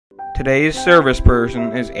Today's service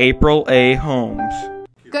person is April A. Holmes.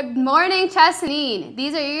 Good morning, Chesaning.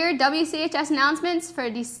 These are your WCHS announcements for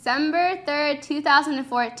December 3rd,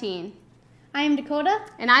 2014. I am Dakota.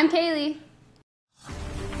 And I'm Kaylee.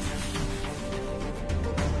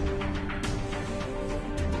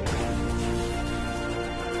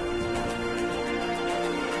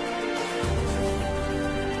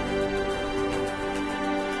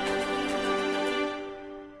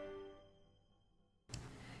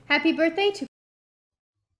 Happy birthday to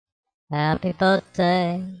Happy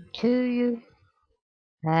birthday to you.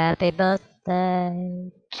 Happy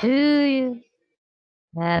birthday to you.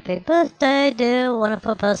 Happy birthday, dear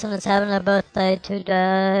wonderful person that's having a birthday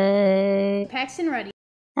today. Paxton Ruddy.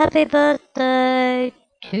 Happy birthday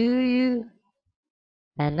to you.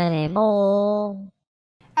 And many more.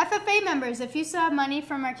 FFA members, if you still have money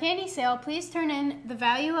from our candy sale, please turn in the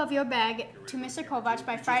value of your bag to Mr. Kovach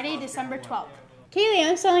by Friday, December 12th. Kaylee,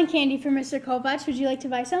 I'm selling candy for Mr. Kovach. Would you like to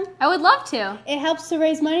buy some? I would love to. It helps to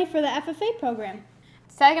raise money for the FFA program.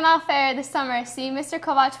 Saginaw Fair this summer. See Mr.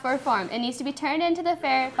 Kovach for a form. It needs to be turned into the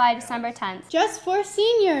fair by December 10th. Just for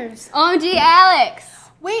seniors. OMG, Alex!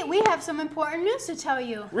 Wait, we have some important news to tell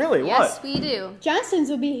you. Really? What? Yes, we do. Johnson's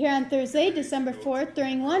will be here on Thursday, December 4th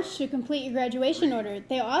during lunch to complete your graduation order.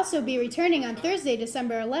 They'll also be returning on Thursday,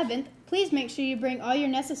 December 11th. Please make sure you bring all your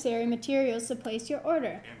necessary materials to place your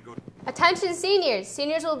order. Attention seniors.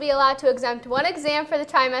 Seniors will be allowed to exempt one exam for the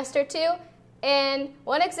trimester 2 and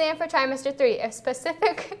one exam for trimester 3 if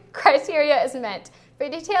specific criteria is met. For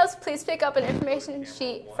details, please pick up an information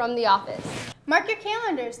sheet from the office. Mark your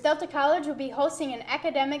calendars. Delta College will be hosting an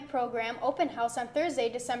academic program open house on Thursday,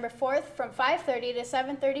 December 4th from 5:30 to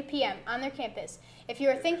 7:30 p.m. on their campus. If you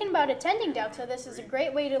are thinking about attending Delta, this is a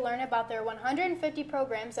great way to learn about their 150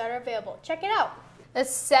 programs that are available. Check it out. The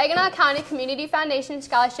Saginaw County Community Foundation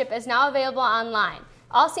Scholarship is now available online.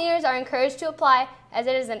 All seniors are encouraged to apply as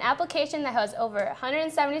it is an application that has over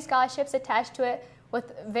 170 scholarships attached to it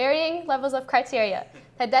with varying levels of criteria.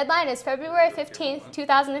 The deadline is February 15th,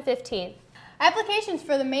 2015. Applications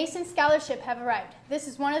for the Mason Scholarship have arrived. This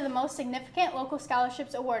is one of the most significant local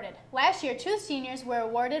scholarships awarded. Last year, 2 seniors were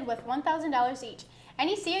awarded with $1,000 each.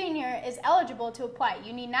 Any senior is eligible to apply.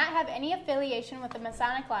 You need not have any affiliation with the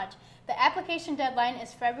Masonic Lodge. The application deadline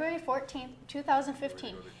is February 14th,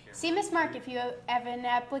 2015. See Ms. Mark if you have an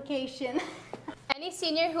application. Any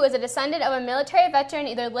senior who is a descendant of a military veteran,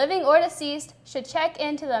 either living or deceased, should check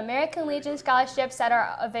into the American Legion scholarships that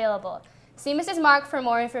are available. See Mrs. Mark for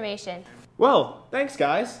more information. Well, thanks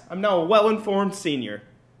guys. I'm now a well-informed senior.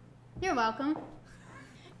 You're welcome.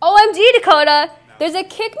 OMG, Dakota! There's a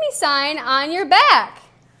kick me sign on your back.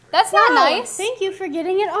 That's not nice. Thank you for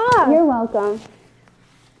getting it off. You're welcome.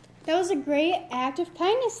 That was a great act of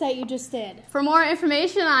kindness that you just did. For more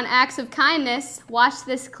information on acts of kindness, watch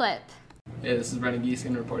this clip. Hey, this is Brendan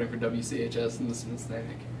Gieskin reporting for WCHS in the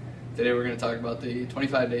Smith-Stanek. Today we're going to talk about the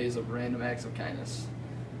 25 days of random acts of kindness.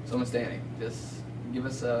 So Ms. Stanek, just give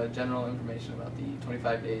us general information about the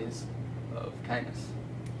 25 days of kindness.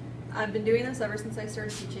 I've been doing this ever since I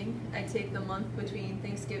started teaching. I take the month between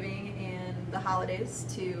Thanksgiving and the holidays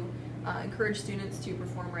to encourage students to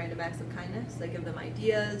perform random acts of kindness. I give them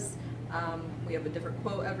ideas. We have a different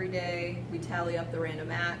quote every day. We tally up the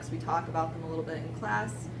random acts. We talk about them a little bit in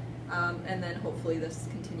class. And then hopefully this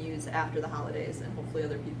continues after the holidays and hopefully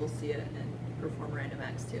other people see it and perform random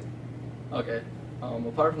acts too. Okay.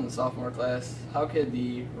 Apart from the sophomore class, how could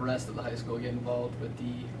the rest of the high school get involved with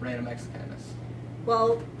the random acts of kindness?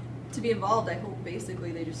 Well, to be involved, I hope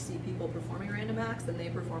basically they just see people performing random acts and they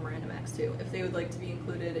perform random acts too. If they would like to be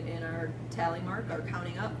included in our tally mark, our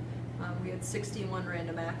counting up, we had 61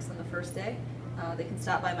 random acts on the first day. They can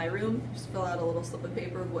stop by my room, just fill out a little slip of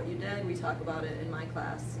paper of what you did. We talk about it in my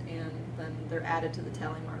class, and then they're added to the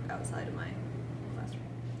tally mark outside of my classroom.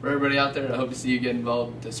 For everybody out there, I hope to see you get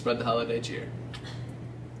involved to spread the holiday cheer.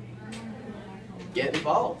 Get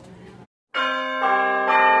involved.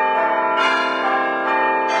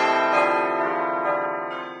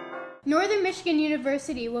 Northern Michigan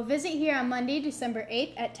University will visit here on Monday, December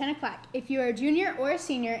 8th at 10 o'clock. If you are a junior or a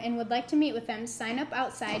senior and would like to meet with them, sign up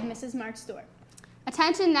outside Mrs. Mark's door.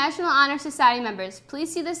 Attention National Honor Society members,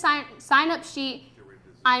 please see the sign-up sheet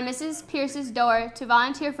on Mrs. Pierce's door to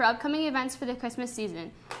volunteer for upcoming events for the Christmas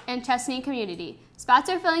season in Chesaning community. Spots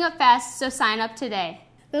are filling up fast, so sign up today.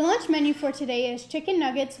 The lunch menu for today is chicken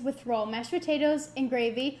nuggets with roll, mashed potatoes and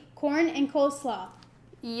gravy, corn and coleslaw.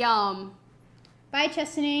 Yum. Bye,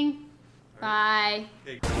 Chesaning. Bye.